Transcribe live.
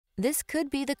This could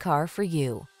be the car for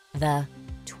you. The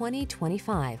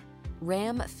 2025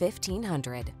 Ram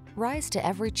 1500. Rise to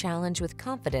every challenge with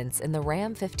confidence in the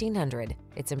Ram 1500.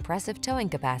 Its impressive towing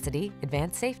capacity,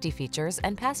 advanced safety features,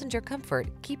 and passenger comfort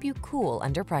keep you cool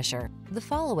under pressure. The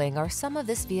following are some of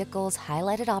this vehicle's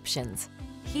highlighted options: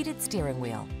 heated steering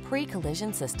wheel,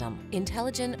 pre-collision system,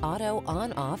 intelligent auto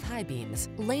on-off high beams,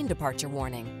 lane departure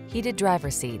warning, heated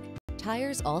driver's seat,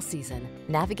 tires all season,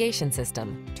 navigation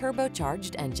system,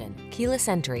 turbocharged engine, keyless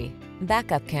entry,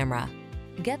 backup camera.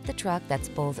 Get the truck that's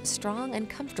both strong and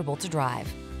comfortable to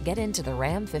drive. Get into the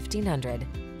Ram 1500.